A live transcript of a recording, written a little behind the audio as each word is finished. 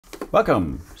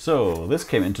Welcome! So this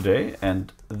came in today,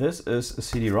 and this is a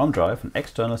CD-ROM drive, an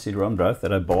external CD-ROM drive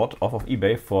that I bought off of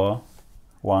eBay for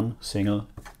 €1 single.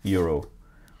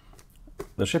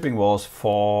 The shipping was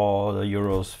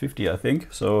 €4.50 I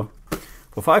think, so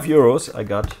for €5 I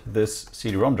got this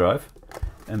CD-ROM drive,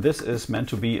 and this is meant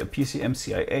to be a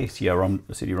PCMCIA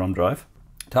CD-ROM drive.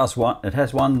 It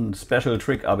has one special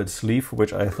trick up its sleeve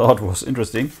which I thought was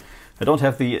interesting. I don't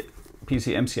have the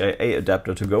PCMCIA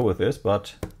adapter to go with this,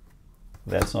 but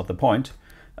that's not the point.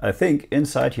 I think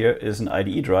inside here is an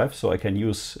IDE drive, so I can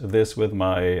use this with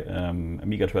my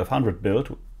Amiga 1200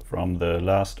 build from the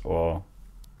last or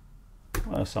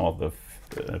some of the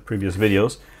previous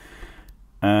videos.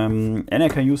 And I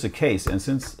can use a case, and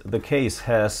since the case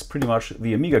has pretty much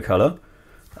the Amiga color,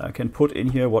 I can put in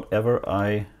here whatever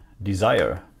I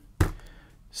desire.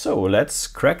 So let's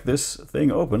crack this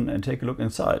thing open and take a look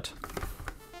inside.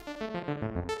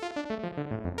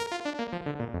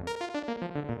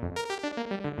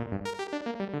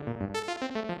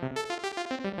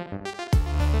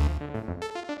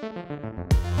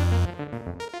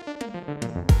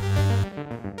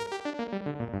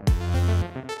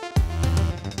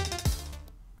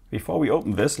 Before we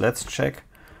open this, let's check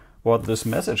what this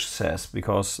message says,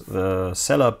 because the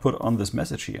seller put on this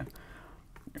message here.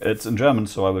 It's in German,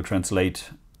 so I will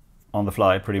translate on the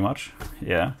fly pretty much.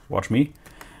 Yeah, watch me.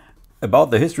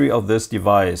 About the history of this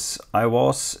device. I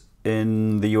was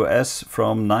in the US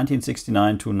from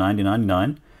 1969 to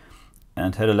 1999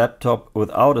 and had a laptop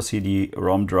without a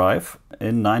CD-ROM drive.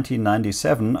 In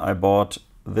 1997 I bought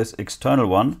this external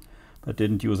one, but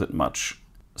didn't use it much,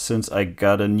 since I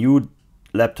got a new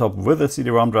laptop with a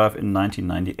CD-ROM drive in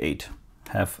 1998.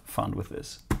 Have fun with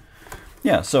this.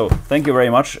 Yeah, so thank you very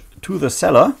much to the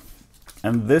seller.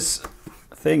 And this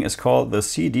thing is called the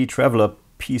CD Traveler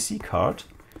PC card,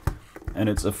 and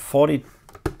it's a 40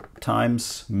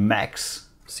 times max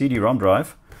CD-ROM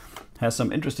drive. Has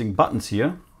some interesting buttons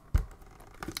here,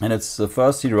 and it's the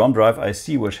first CD-ROM drive I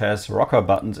see which has rocker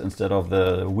buttons instead of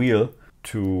the wheel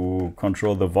to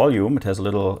control the volume. It has a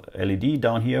little LED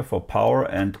down here for power,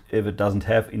 and if it doesn't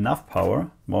have enough power,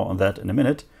 more on that in a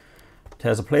minute, it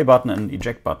has a play button and an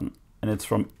eject button. And it's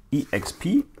from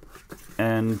EXP,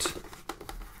 and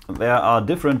there are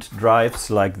different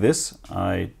drives like this.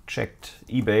 I checked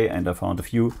eBay and I found a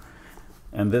few,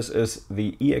 and this is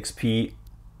the EXP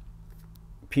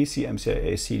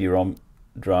PCMCIA CD-ROM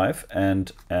drive,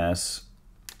 and as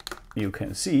you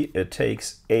can see, it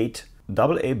takes 8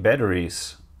 AA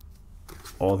batteries,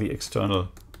 or the external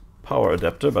power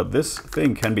adapter, but this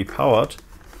thing can be powered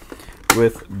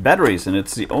with batteries, and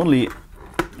it's the only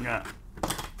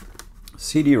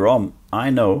CD-ROM I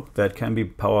know that can be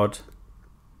powered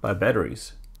by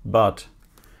batteries. But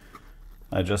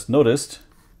I just noticed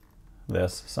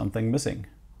there's something missing,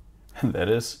 and that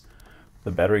is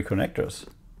the battery connectors.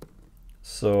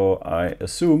 So I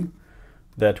assume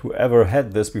that whoever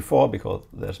had this before, because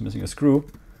there's missing a screw,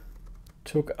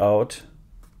 took out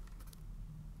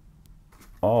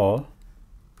all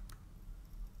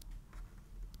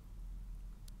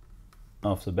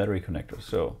of the battery connectors.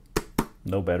 So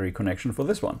no battery connection for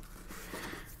this one.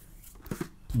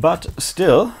 But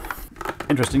still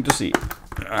interesting to see.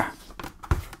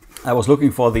 I was looking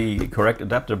for the correct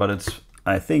adapter, but it's,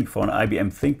 I think, for an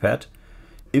IBM ThinkPad,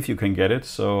 if you can get it.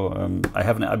 So I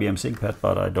have an IBM ThinkPad,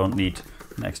 but I don't need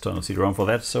an external CD-ROM for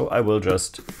that. So I will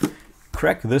just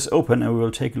crack this open and we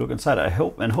will take a look inside. I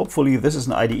hope, and hopefully this is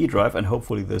an IDE drive, and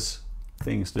hopefully this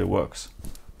thing still works.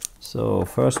 So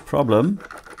first problem,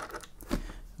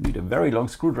 need a very long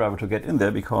screwdriver to get in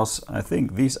there, because I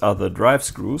think these are the drive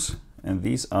screws and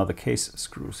these are the case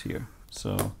screws here.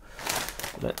 So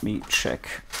let me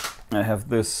check. I have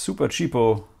this super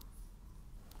cheapo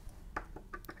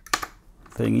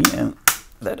thingy, and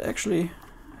that actually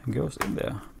goes in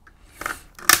there.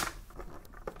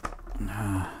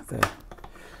 The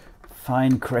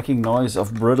fine cracking noise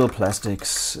of brittle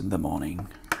plastics in the morning.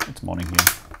 It's morning here,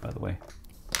 by the way.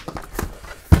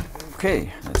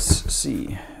 Okay, let's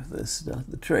see if this does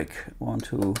the trick. 1,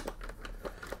 2,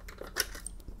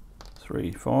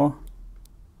 3, 4.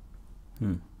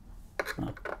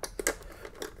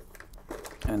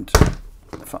 And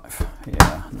 5.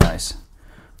 Yeah, nice.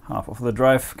 Half of the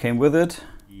drive came with it.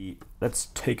 Let's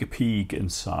take a peek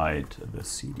inside the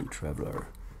CD Traveler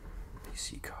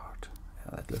PC card.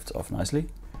 Yeah, that lifts off nicely.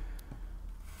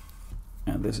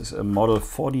 And this is a model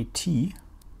 40T.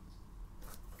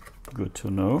 Good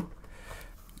to know.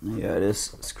 Yeah, it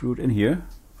is screwed in here.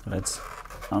 Let's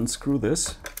unscrew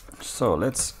this. So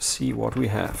let's see what we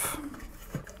have.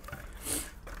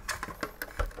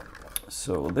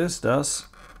 So this does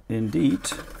indeed,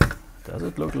 does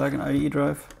it look like an IDE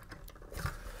drive?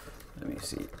 Let me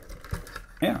see.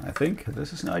 Yeah, I think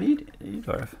this is an ID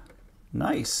drive.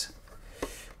 Nice.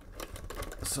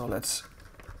 So let's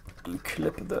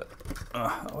unclip the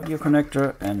audio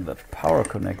connector and the power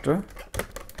connector.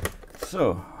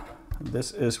 So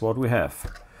this is what we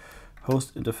have.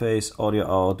 Host interface, audio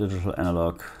out, digital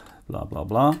analog, blah blah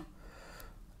blah.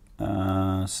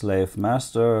 Slave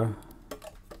master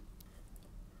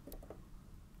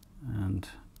and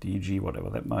DG, whatever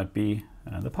that might be,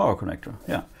 and the power connector.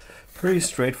 Yeah, pretty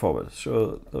straightforward.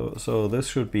 So this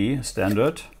should be a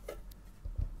standard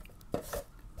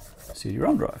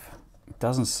CD-ROM drive. It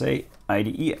doesn't say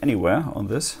IDE anywhere on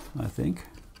this, I think,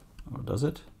 or does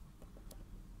it?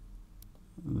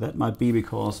 That might be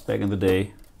because back in the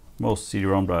day most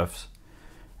CD-ROM drives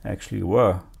actually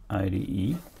were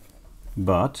IDE,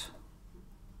 but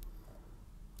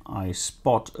I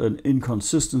spot an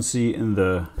inconsistency in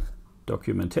the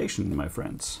documentation, my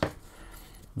friends.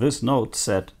 This note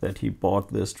said that he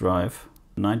bought this drive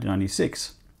in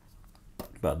 1996,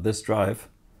 but this drive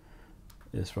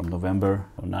is from November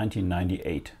of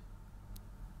 1998.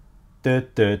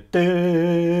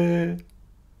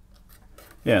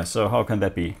 Yeah, so how can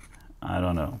that be? I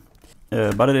don't know.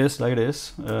 But it is like it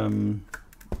is.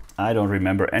 I don't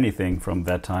remember anything from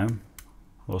that time,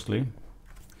 mostly.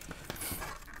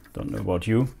 Don't know about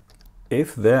you.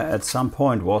 If there at some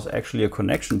point was actually a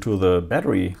connection to the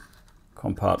battery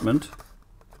compartment,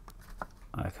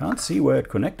 I can't see where it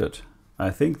connected. I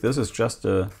think this is just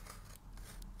the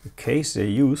case they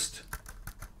used,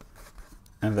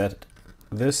 and that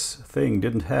this thing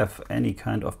didn't have any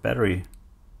kind of battery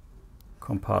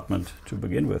compartment to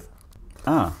begin with.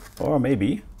 Or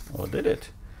maybe, or did it?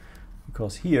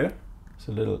 Because here is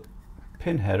a little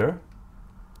pin header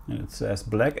and it says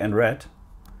black and red,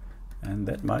 and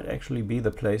that might actually be the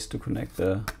place to connect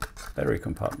the battery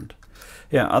compartment.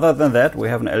 Yeah, other than that, we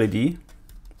have an LED,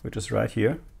 which is right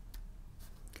here.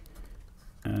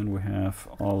 And we have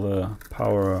all the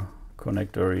power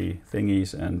connectory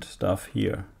thingies and stuff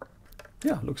here.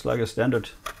 Yeah, looks like a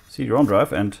standard CD-ROM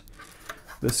drive, and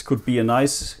this could be a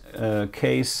nice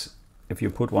case if you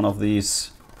put one of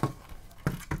these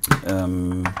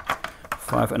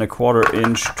 5¼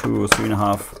 inch to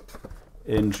 3½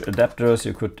 inch adapters.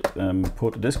 You could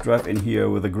put a disk drive in here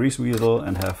with a grease weasel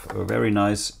and have a very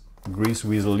nice grease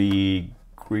weasel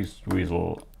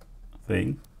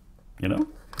thing, you know?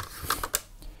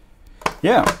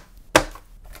 Yeah.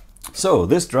 So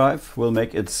this drive will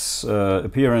make its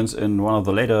appearance in one of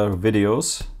the later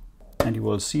videos, and you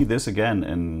will see this again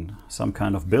in some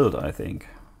kind of build, I think.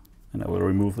 And I will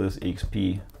remove this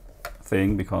EXP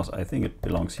thing because I think it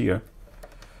belongs here,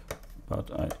 but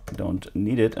I don't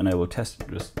need it, and I will test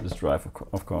this drive,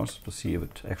 of course, to see if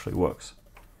it actually works.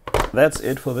 That's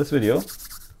it for this video.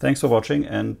 Thanks for watching,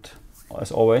 and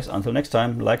as always, until next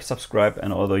time, like, subscribe,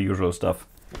 and all the usual stuff.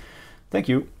 Thank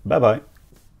you. Bye-bye.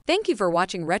 Thank you for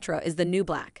watching Retro is the New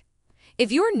Black.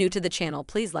 If you are new to the channel,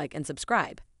 please like and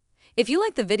subscribe. If you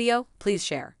like the video, please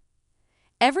share.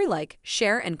 Every like,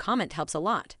 share, and comment helps a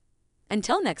lot.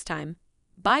 Until next time,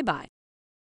 bye-bye.